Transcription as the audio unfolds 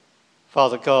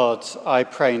Father God, I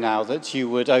pray now that you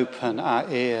would open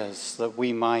our ears that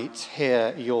we might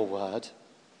hear your word,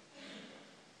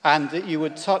 and that you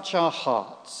would touch our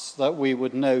hearts that we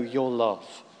would know your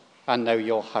love and know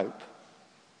your hope.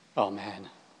 Amen.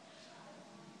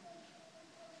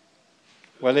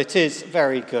 Well, it is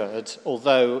very good,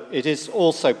 although it is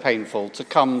also painful to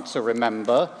come to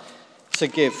remember, to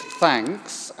give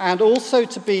thanks, and also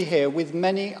to be here with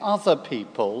many other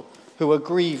people who are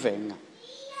grieving.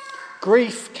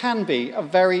 Grief can be a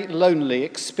very lonely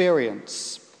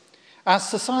experience. Our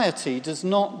society does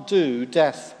not do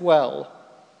death well.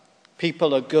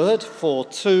 People are good for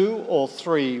 2 or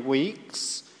 3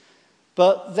 weeks,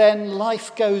 but then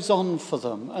life goes on for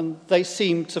them and they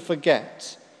seem to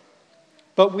forget.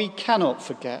 But we cannot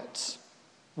forget.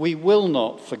 We will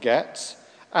not forget.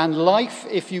 And life,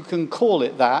 if you can call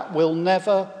it that, will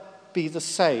never be the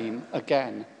same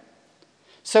again.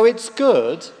 So it's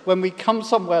good when we come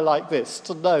somewhere like this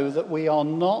to know that we are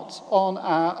not on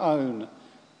our own.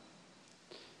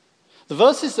 The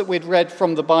verses that we'd read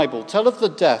from the Bible tell of the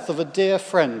death of a dear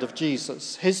friend of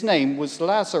Jesus. His name was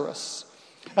Lazarus.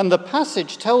 And the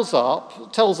passage tells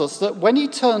us that when he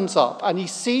turns up and he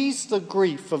sees the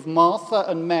grief of Martha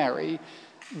and Mary,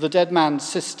 the dead man's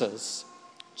sisters,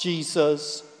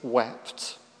 Jesus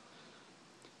wept.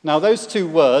 Now, those 2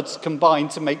 words combine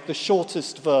to make the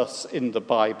shortest verse in the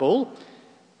Bible.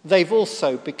 They've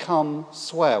also become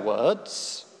swear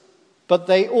words, but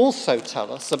they also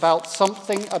tell us about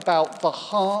something about the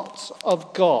heart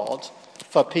of God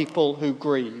for people who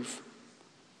grieve.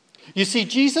 You see,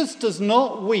 Jesus does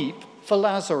not weep for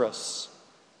Lazarus.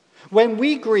 When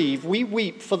we grieve, we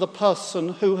weep for the person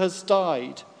who has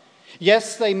died.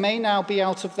 Yes, they may now be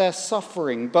out of their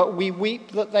suffering, but we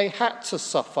weep that they had to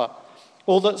suffer,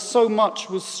 or that so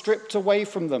much was stripped away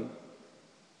from them.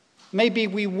 Maybe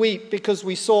we weep because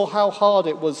we saw how hard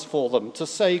it was for them to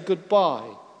say goodbye,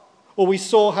 or we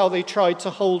saw how they tried to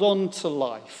hold on to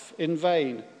life in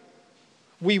vain.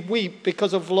 We weep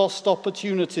because of lost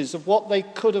opportunities of what they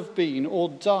could have been or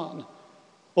done,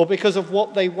 or because of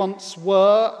what they once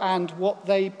were and what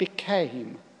they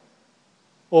became.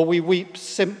 Or we weep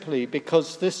simply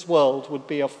because this world would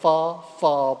be a far,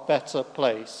 far better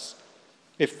place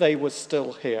if they were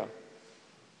still here.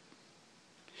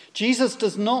 Jesus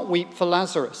does not weep for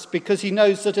Lazarus because he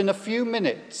knows that in a few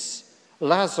minutes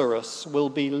Lazarus will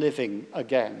be living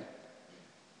again.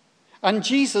 And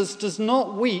Jesus does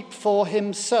not weep for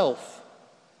himself.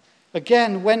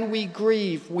 Again, when we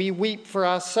grieve, we weep for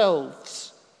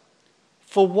ourselves,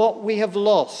 for what we have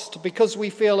lost, because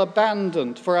we feel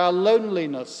abandoned, for our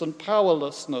loneliness and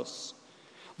powerlessness,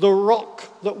 the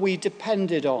rock that we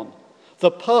depended on, the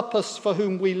purpose for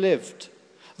whom we lived,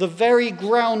 the very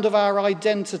ground of our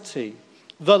identity,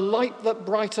 the light that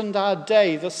brightened our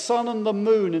day, the sun and the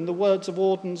moon, in the words of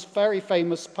Auden's very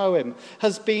famous poem,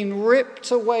 has been ripped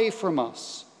away from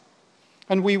us.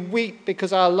 And we weep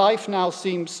because our life now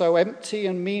seems so empty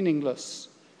and meaningless.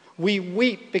 We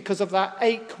weep because of that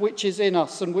ache which is in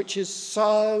us and which is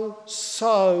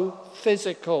so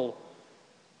physical.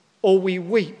 Or we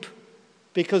weep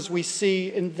because we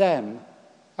see in them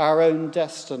our own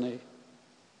destiny.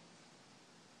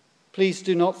 Please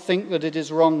do not think that it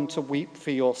is wrong to weep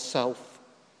for yourself.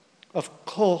 Of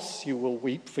course you will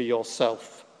weep for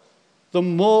yourself. The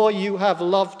more you have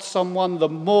loved someone, the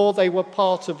more they were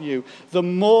part of you, the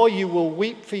more you will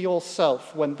weep for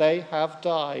yourself when they have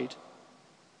died.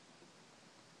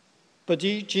 But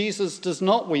Jesus does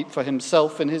not weep for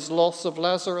himself in his loss of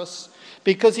Lazarus,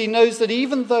 because he knows that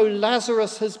even though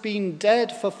Lazarus has been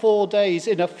dead for 4 days,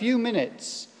 in a few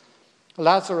minutes,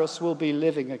 Lazarus will be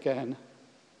living again.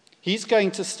 He's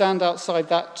going to stand outside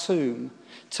that tomb,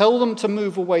 tell them to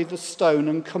move away the stone,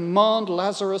 and command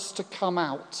Lazarus to come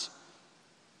out.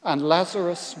 And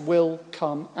Lazarus will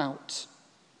come out.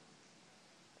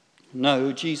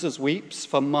 No, Jesus weeps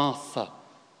for Martha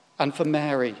and for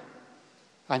Mary,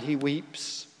 and he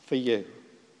weeps for you.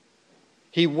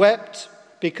 He wept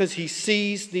because he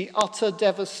sees the utter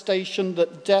devastation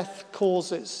that death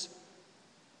causes.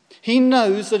 He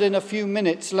knows that in a few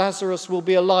minutes Lazarus will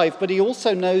be alive, but he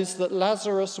also knows that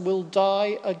Lazarus will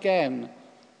die again,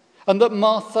 and that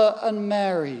Martha and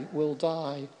Mary will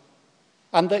die,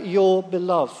 and that your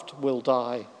beloved will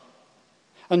die.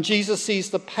 And Jesus sees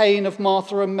the pain of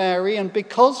Martha and Mary, and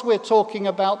because we're talking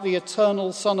about the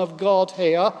eternal Son of God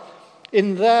here,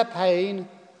 in their pain,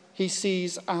 he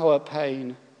sees our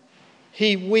pain.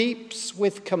 He weeps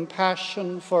with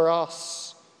compassion for us.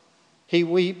 He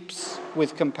weeps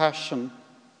with compassion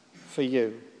for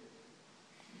you.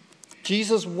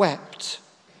 Jesus wept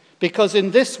because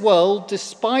in this world,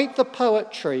 despite the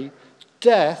poetry,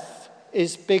 death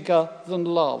is bigger than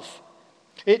love.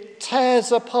 It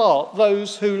tears apart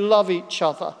those who love each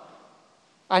other,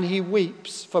 and he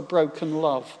weeps for broken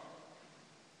love.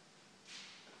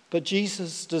 But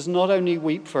Jesus does not only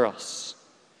weep for us,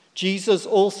 Jesus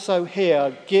also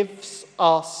here gives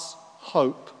us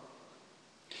hope.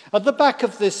 At the back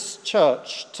of this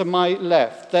church, to my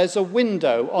left, there's a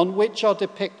window on which are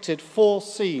depicted 4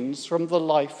 scenes from the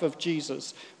life of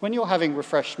Jesus. When you're having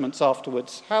refreshments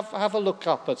afterwards, have a look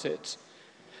up at it.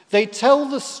 They tell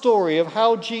the story of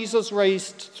how Jesus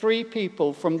raised 3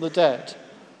 people from the dead: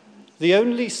 the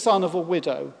only son of a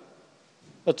widow,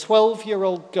 a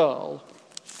 12-year-old girl,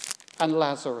 and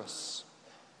Lazarus.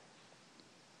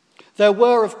 There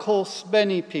were, of course,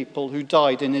 many people who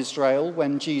died in Israel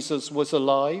when Jesus was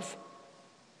alive.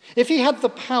 If he had the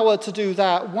power to do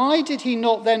that, why did he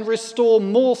not then restore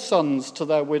more sons to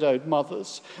their widowed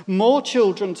mothers, more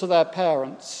children to their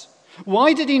parents?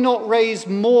 Why did he not raise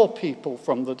more people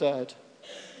from the dead?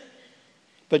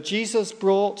 But Jesus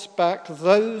brought back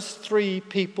those 3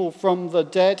 people from the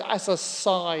dead as a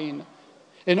sign,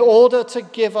 in order to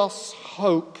give us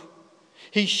hope.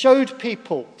 He showed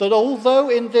people that although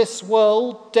in this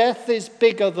world death is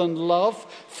bigger than love,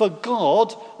 for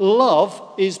God, love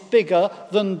is bigger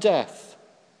than death.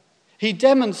 He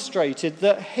demonstrated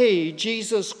that he,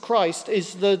 Jesus Christ,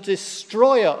 is the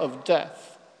destroyer of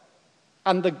death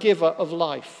and the giver of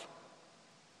life.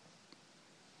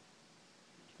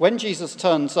 When Jesus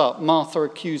turns up, Martha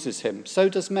accuses him. So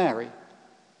does Mary.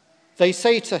 They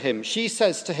say to him, she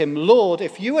says to him, "Lord,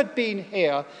 if you had been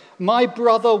here, my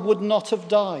brother would not have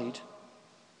died."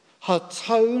 Her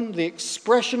tone, the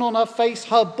expression on her face,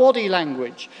 her body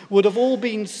language would have all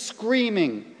been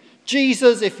screaming,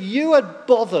 "Jesus, if you had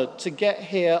bothered to get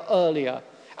here earlier,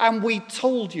 and we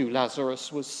told you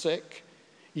Lazarus was sick,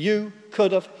 you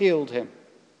could have healed him."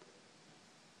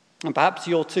 And perhaps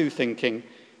you're too thinking,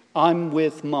 I'm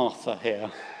with Martha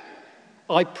here.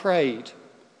 I prayed.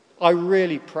 I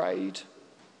really prayed,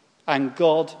 and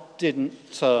God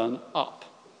didn't turn up.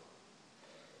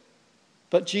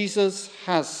 But Jesus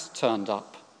has turned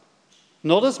up.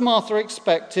 Not as Martha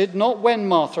expected, not when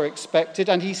Martha expected,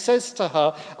 and he says to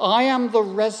her, "I am the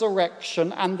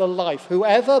resurrection and the life.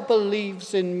 Whoever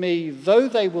believes in me, though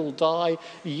they will die,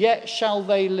 yet shall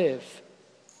they live."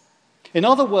 In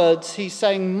other words, he's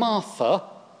saying, Martha,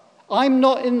 I'm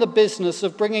not in the business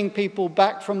of bringing people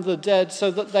back from the dead so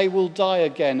that they will die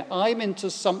again. I'm into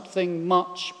something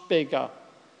much bigger.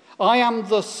 I am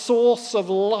the source of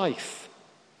life.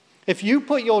 If you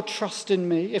put your trust in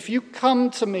me, if you come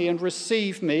to me and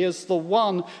receive me as the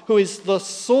one who is the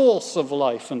source of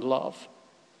life and love,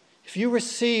 if you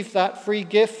receive that free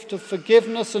gift of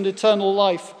forgiveness and eternal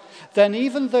life, then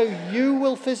even though you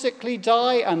will physically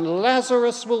die and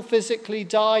Lazarus will physically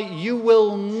die, you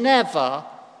will never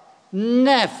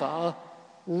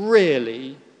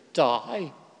really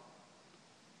die.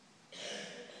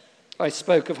 I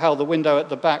spoke of how the window at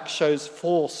the back shows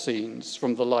 4 scenes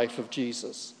from the life of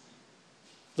Jesus.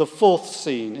 The 4th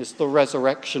scene is the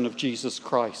resurrection of Jesus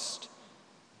Christ.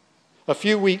 A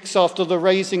few weeks after the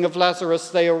raising of Lazarus,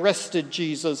 they arrested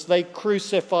Jesus, they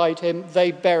crucified him,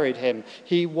 they buried him.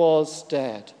 He was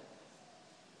dead.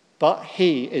 But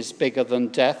he is bigger than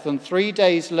death, and 3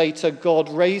 days later, God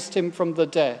raised him from the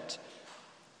dead.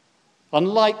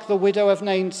 Unlike the widow of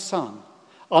Nain's son,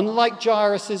 unlike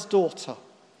Jairus' daughter,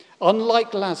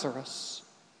 unlike Lazarus,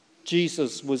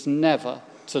 Jesus was never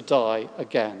to die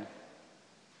again.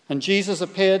 And Jesus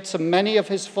appeared to many of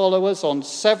his followers on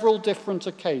several different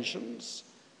occasions,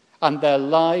 and their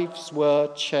lives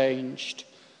were changed.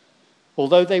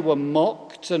 Although they were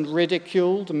mocked and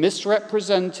ridiculed,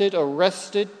 misrepresented,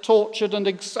 arrested, tortured, and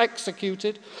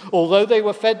executed, although they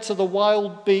were fed to the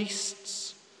wild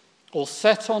beasts or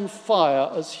set on fire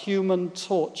as human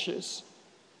torches,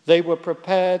 they were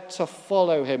prepared to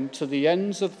follow him to the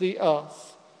ends of the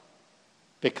earth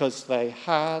because they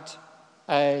had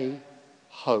a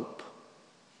hope.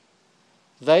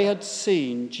 They had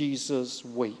seen Jesus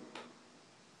weep.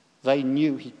 They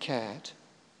knew he cared.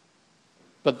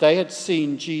 But they had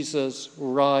seen Jesus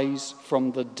rise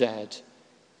from the dead.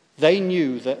 They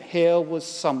knew that here was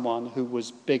someone who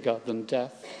was bigger than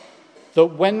death. That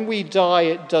when we die,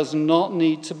 it does not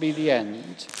need to be the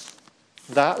end.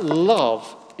 That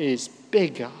love is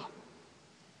bigger.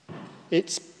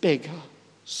 It's bigger,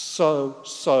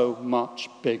 so much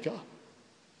bigger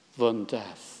than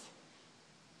death.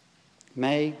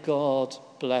 May God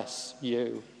bless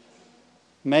you.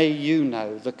 May you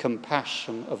know the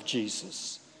compassion of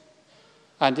Jesus.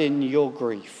 And in your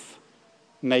grief,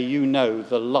 may you know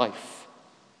the life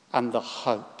and the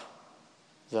hope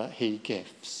that he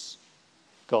gives.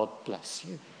 God bless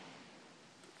you.